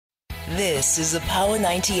This is a Power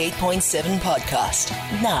 98.7 podcast.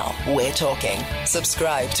 Now we're talking.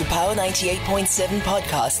 Subscribe to Power 98.7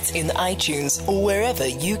 podcasts in iTunes or wherever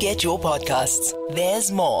you get your podcasts.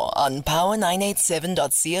 There's more on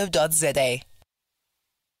power987.co.za.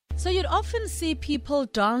 So you'd often see people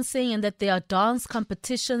dancing and that there are dance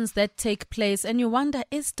competitions that take place, and you wonder,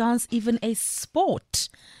 is dance even a sport?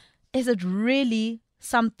 Is it really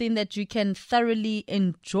something that you can thoroughly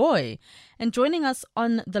enjoy? And joining us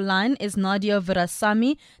on the line is Nadia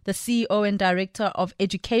Virasamy, the CEO and Director of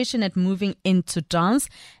Education at Moving Into Dance,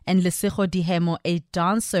 and Lesego Dihemo, a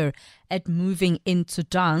dancer at Moving Into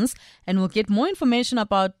Dance. And we'll get more information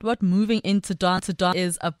about what Moving Into Dance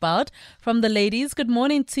is about from the ladies. Good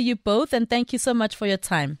morning to you both, and thank you so much for your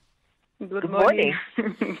time. Good morning.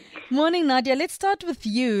 Morning, Nadia. Let's start with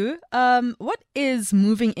you. What is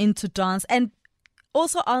Moving Into Dance? And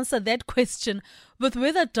also answer that question with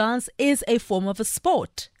whether dance is a form of a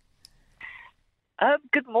sport.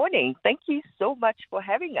 Good morning. Thank you so much for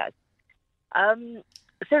having us.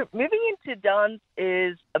 So Moving Into Dance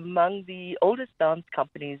is among the oldest dance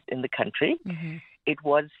companies in the country. Mm-hmm. It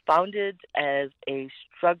was founded as a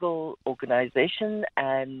struggle organization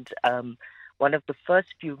and one of the first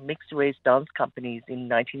few mixed-race dance companies in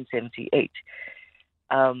 1978.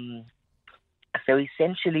 So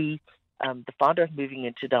essentially, the founder of Moving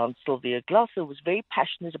Into Dance, Sylvia Glasser, was very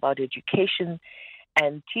passionate about education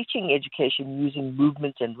and teaching education using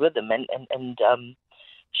movement and rhythm. And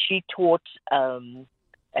she taught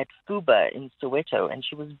at FUBA in Soweto, and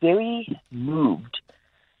she was very moved,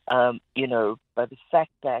 by the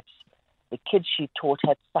fact that the kids she taught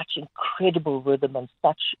had such incredible rhythm and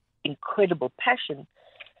such incredible passion,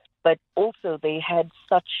 but also they had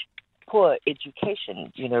such poor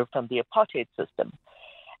education, from the apartheid system.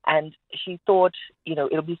 And she thought,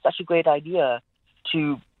 it'll be such a great idea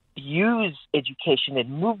to use education and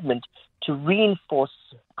movement to reinforce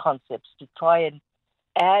concepts, to try and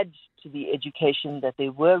add to the education that they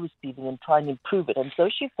were receiving and try and improve it. And so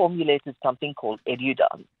she formulated something called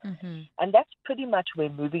EduDance. Mm-hmm. And that's pretty much where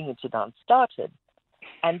Moving Into Dance started.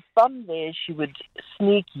 And from there, she would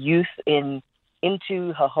sneak youth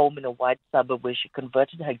into her home in a white suburb where she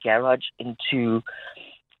converted her garage into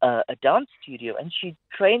a dance studio, and she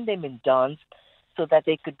trained them in dance so that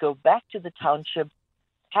they could go back to the township,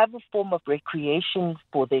 have a form of recreation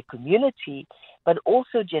for their community, but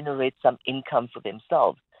also generate some income for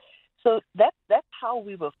themselves. So that's how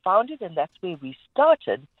we were founded, and that's where we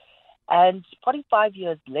started. And 45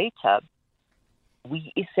 years later,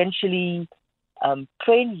 we essentially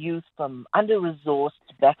train youth from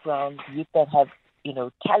under-resourced backgrounds, youth that have,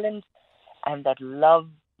 talent and that love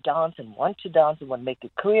dance and want to make a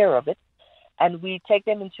career of it. And we take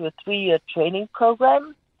them into a 3-year training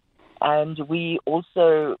program. And we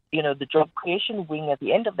also, the job creation wing at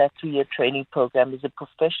the end of that 3-year training program is a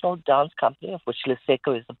professional dance company, of which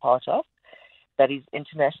Lesego is a part of, that is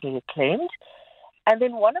internationally acclaimed. And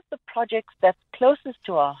then one of the projects that's closest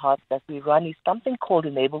to our heart that we run is something called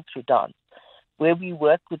Enabled Through Dance, where we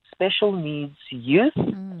work with special needs youth.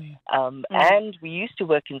 And we used to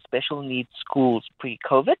work in special needs schools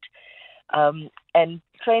pre-COVID, and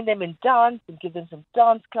train them in dance and give them some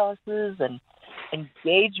dance classes and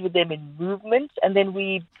engage with them in movement. And then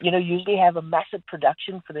we, usually have a massive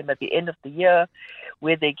production for them at the end of the year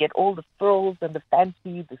where they get all the frills and the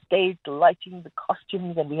fancy, the stage, the lighting, the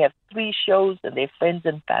costumes, and we have 3 shows and their friends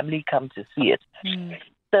and family come to see it.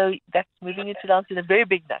 So that's Moving Into Dance in a very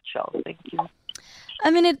big nutshell. Thank you. I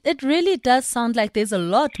mean, it really does sound like there's a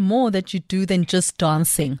lot more that you do than just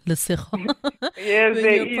dancing, Lesego. Yes,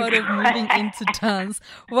 when you're part of Moving Into Dance.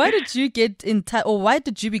 Why did you get why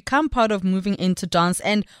did you become part of Moving Into Dance,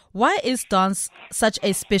 and why is dance such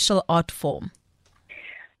a special art form?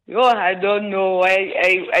 I don't know why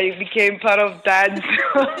I became part of dance.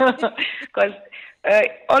 Because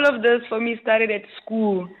all of this for me started at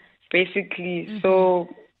school, basically. Mm-hmm. So,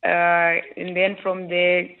 and then from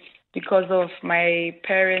there, because of my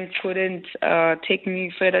parents couldn't take me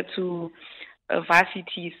further to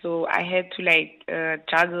varsity, so I had to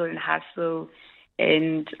juggle and hustle,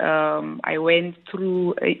 and I went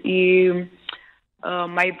through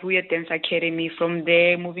my Buya Dance Academy. From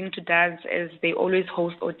there, Moving to Dance, as they always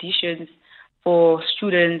host auditions for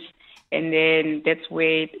students, and then that's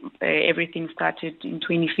where everything started in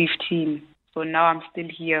 2015. So now I'm still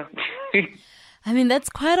here. I mean, that's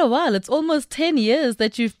quite a while. It's almost 10 years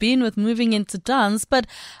that you've been with Moving Into Dance. But,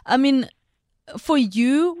 I mean, for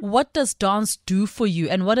you, what does dance do for you?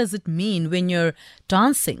 And what does it mean when you're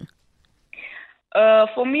dancing?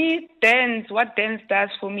 For me, what dance does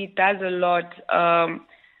for me does a lot.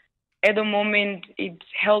 at the moment, it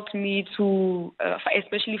helped me to,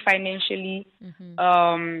 especially financially,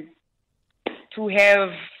 to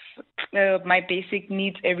have my basic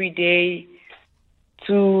needs every day,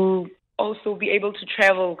 to also be able to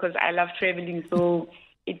travel because I love traveling. So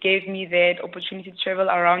it gave me that opportunity to travel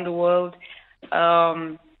around the world,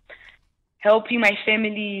 helping my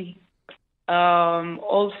family.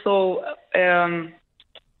 Also,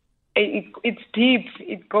 it's deep.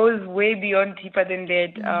 It goes way beyond deeper than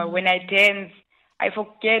that. When I dance, I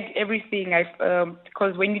forget everything.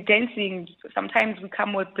 Because when you're dancing, sometimes we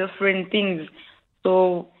come with different things.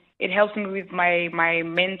 So it helps me with my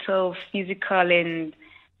mental, physical, and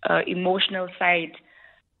emotional side.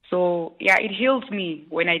 So yeah, it heals me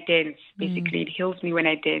when I dance. Basically, it heals me when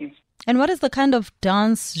I dance. And what is the kind of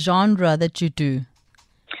dance genre that you do?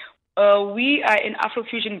 We are an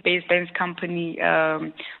Afrofusion-based dance company.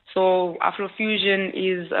 So Afrofusion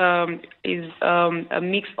is a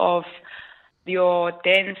mix of your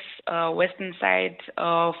dance, Western side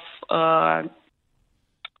of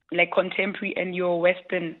like contemporary and your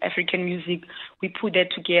Western African music. We put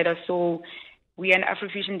that together. So we are an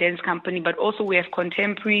Afrofusion dance company, but also we have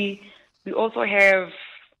contemporary. We also have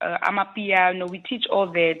Amapiano. We teach all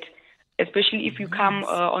that, especially if you come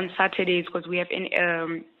on Saturdays, because we have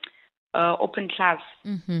an open class.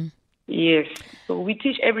 Yes. So we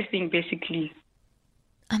teach everything, basically.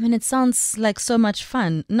 I mean, it sounds like so much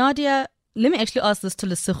fun. Nadia, let me actually ask this to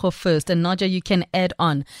Lesego first, and Nadia, you can add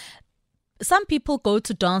on. Some people go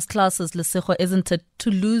to dance classes, Lesego, isn't it, to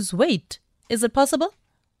lose weight? Is it possible?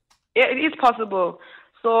 Yeah, it is possible.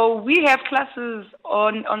 So we have classes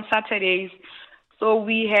on Saturdays. So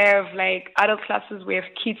we have like adult classes, we have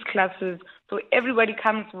kids classes. So everybody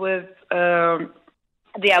comes with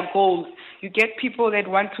their goals. You get people that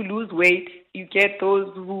want to lose weight. You get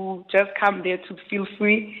those who just come there to feel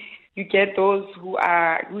free. You get those who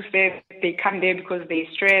say they come there because they're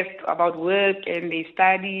stressed about work and they're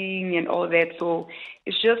studying and all that. So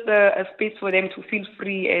it's just a space for them to feel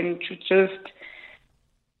free and to just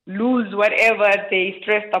lose whatever they're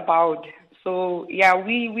stressed about. So yeah,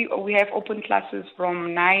 we have open classes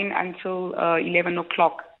from 9 until 11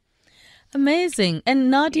 o'clock. Amazing. And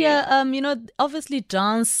Nadia, obviously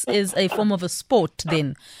dance is a form of a sport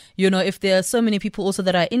then. If there are so many people also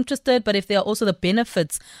that are interested, but if there are also the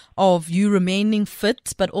benefits of you remaining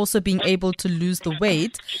fit, but also being able to lose the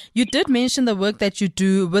weight. You did mention the work that you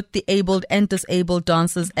do with the abled and disabled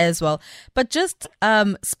dancers as well. But just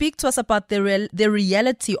speak to us about the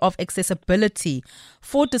reality of accessibility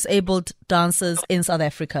for disabled dancers in South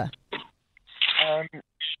Africa.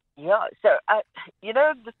 Yeah, so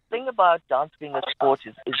the thing about dance being a sport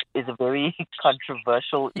is a very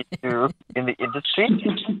controversial issue in the industry.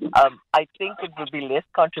 I think it would be less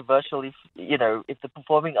controversial if the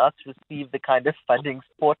performing arts receive the kind of funding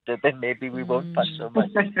sport did, then maybe we won't fuss so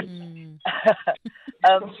much. But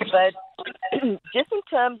just in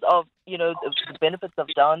terms of the benefits of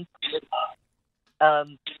dance,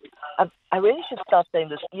 I really should start saying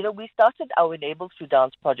this. We started our Enabled Through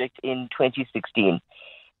Dance project in 2016.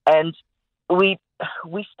 And we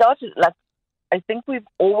started, I think we've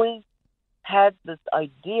always had this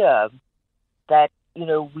idea that,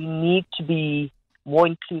 we need to be more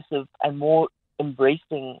inclusive and more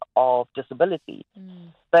embracing of disability.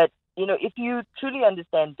 But, if you truly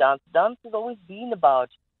understand dance has always been about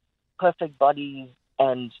perfect bodies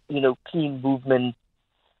and, clean movements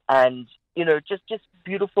and, just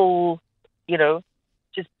beautiful,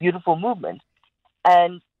 beautiful movement.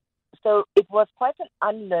 And so it was quite an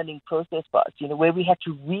unlearning process for us, where we had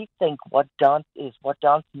to rethink what dance is, what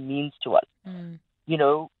dance means to us,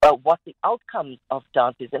 what the outcomes of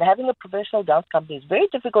dance is. And having a professional dance company is very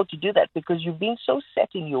difficult to do that because you've been so set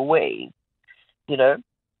in your ways,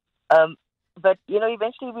 But,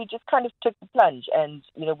 eventually we just kind of took the plunge and,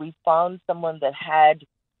 we found someone that had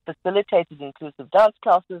facilitated inclusive dance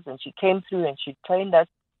classes and she came through and she trained us.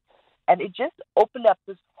 And it just opened up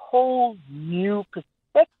this whole new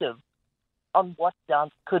perspective on what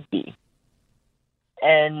dance could be.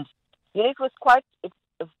 And it was quite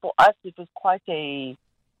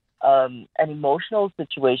an emotional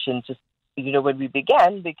situation just when we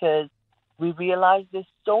began, because we realized there's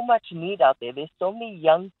so much need out there. There's so many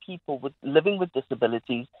young people living with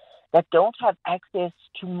disabilities that don't have access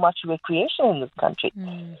to much recreation in this country.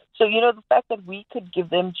 So the fact that we could give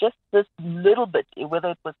them just this little bit, whether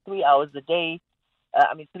it was 3 hours a day,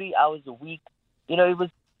 3 hours a week, it was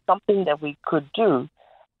something that we could do.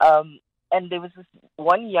 And there was this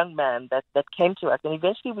one young man that came to us, and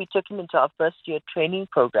eventually we took him into our first year training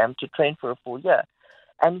program to train for a full year.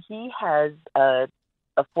 And he has a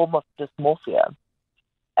form of dysmorphia.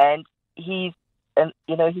 And he's and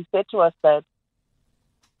he said to us that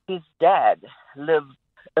his dad lives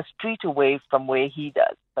a street away from where he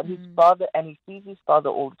does, but his father, and he sees his father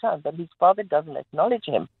all the time, but his father doesn't acknowledge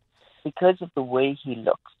him because of the way he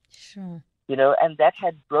looks. Sure. And that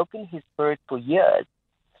had broken his spirit for years.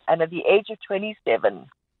 And at the age of 27,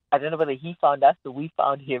 I don't know whether he found us or we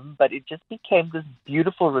found him, but it just became this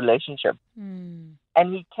beautiful relationship. And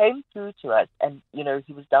he came through to us, and,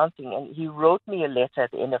 he was dancing, and he wrote me a letter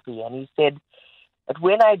at the end of the year, and he said that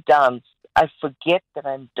when I dance, I forget that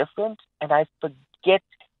I'm different, and I forget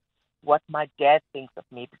what my dad thinks of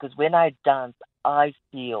me, because when I dance, I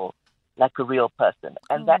feel like a real person.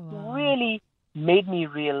 And that really made me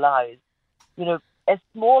realize, as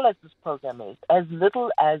small as this program is, as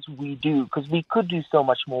little as we do, because we could do so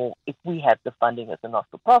much more if we had the funding as a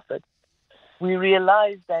not-for-profit, we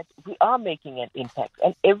realize that we are making an impact,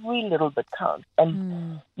 and every little bit counts.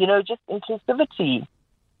 And, just inclusivity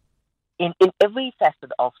in every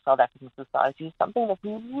facet of South African society is something that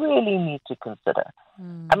we really need to consider.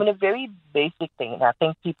 I mean, a very basic thing, and I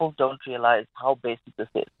think people don't realize how basic this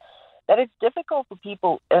is, that it's difficult for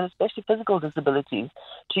people, and especially physical disabilities,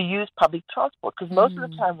 to use public transport, because most of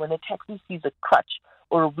the time when a taxi sees a crutch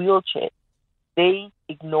or a wheelchair, they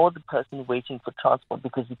ignore the person waiting for transport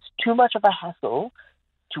because it's too much of a hassle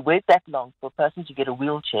to wait that long for a person to get a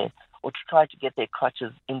wheelchair or to try to get their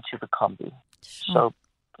crutches into the combi. Sure. So,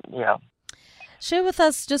 Share with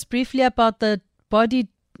us just briefly about the Body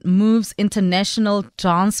Moves International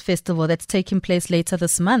Dance Festival that's taking place later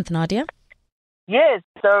this month, Nadia. Yes,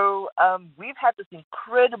 so we've had this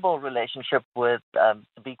incredible relationship with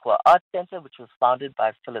Sabiqua Art Center, which was founded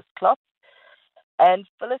by Phyllis Klotz. And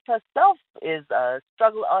Phyllis herself is a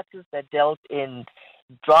struggle artist that dealt in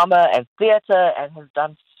drama and theater and has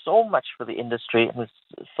done so much for the industry. And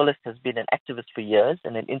Phyllis has been an activist for years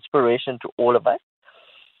and an inspiration to all of us.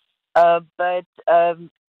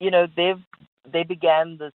 They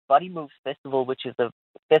began this Body Moves Festival, which is a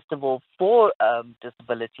festival for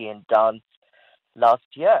disability and dance, last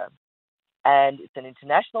year. And it's an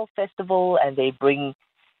international festival, and they bring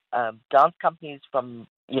dance companies from,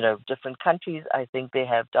 different countries. I think they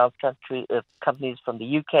have dance companies from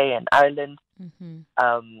the UK and Ireland.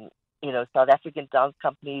 South African dance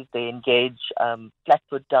companies. They engage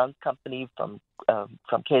Flatfoot Dance Company from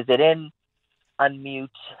KZN, Unmute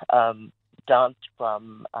Dance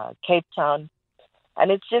from Cape Town.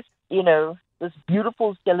 And it's just, this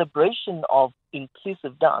beautiful celebration of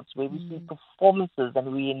inclusive dance where we see performances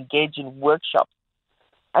and we engage in workshops.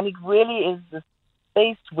 And it really is this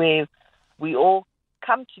space where we all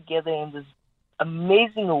come together in this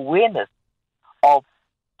amazing awareness of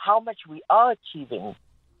how much we are achieving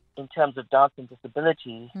in terms of dance and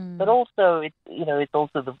disability. But also, there's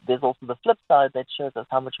also the flip side that shows us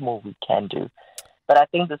how much more we can do. But I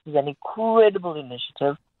think this is an incredible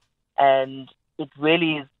initiative, and it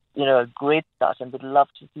really is, a great start, and we'd love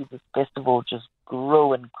to see this festival just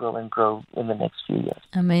grow and grow and grow in the next few years.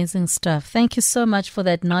 Amazing stuff. Thank you so much for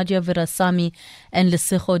that, Nadia Virasamy and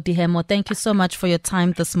Lesego Dihemo. Thank you so much for your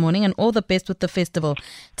time this morning, and all the best with the festival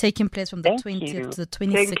taking place from the 20th to the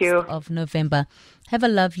 26th of November. Have a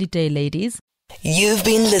lovely day, ladies. You've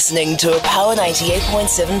been listening to a Power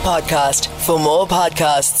 98.7 podcast. For more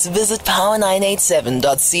podcasts, visit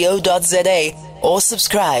power987.co.za or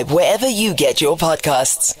subscribe wherever you get your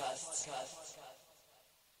podcasts.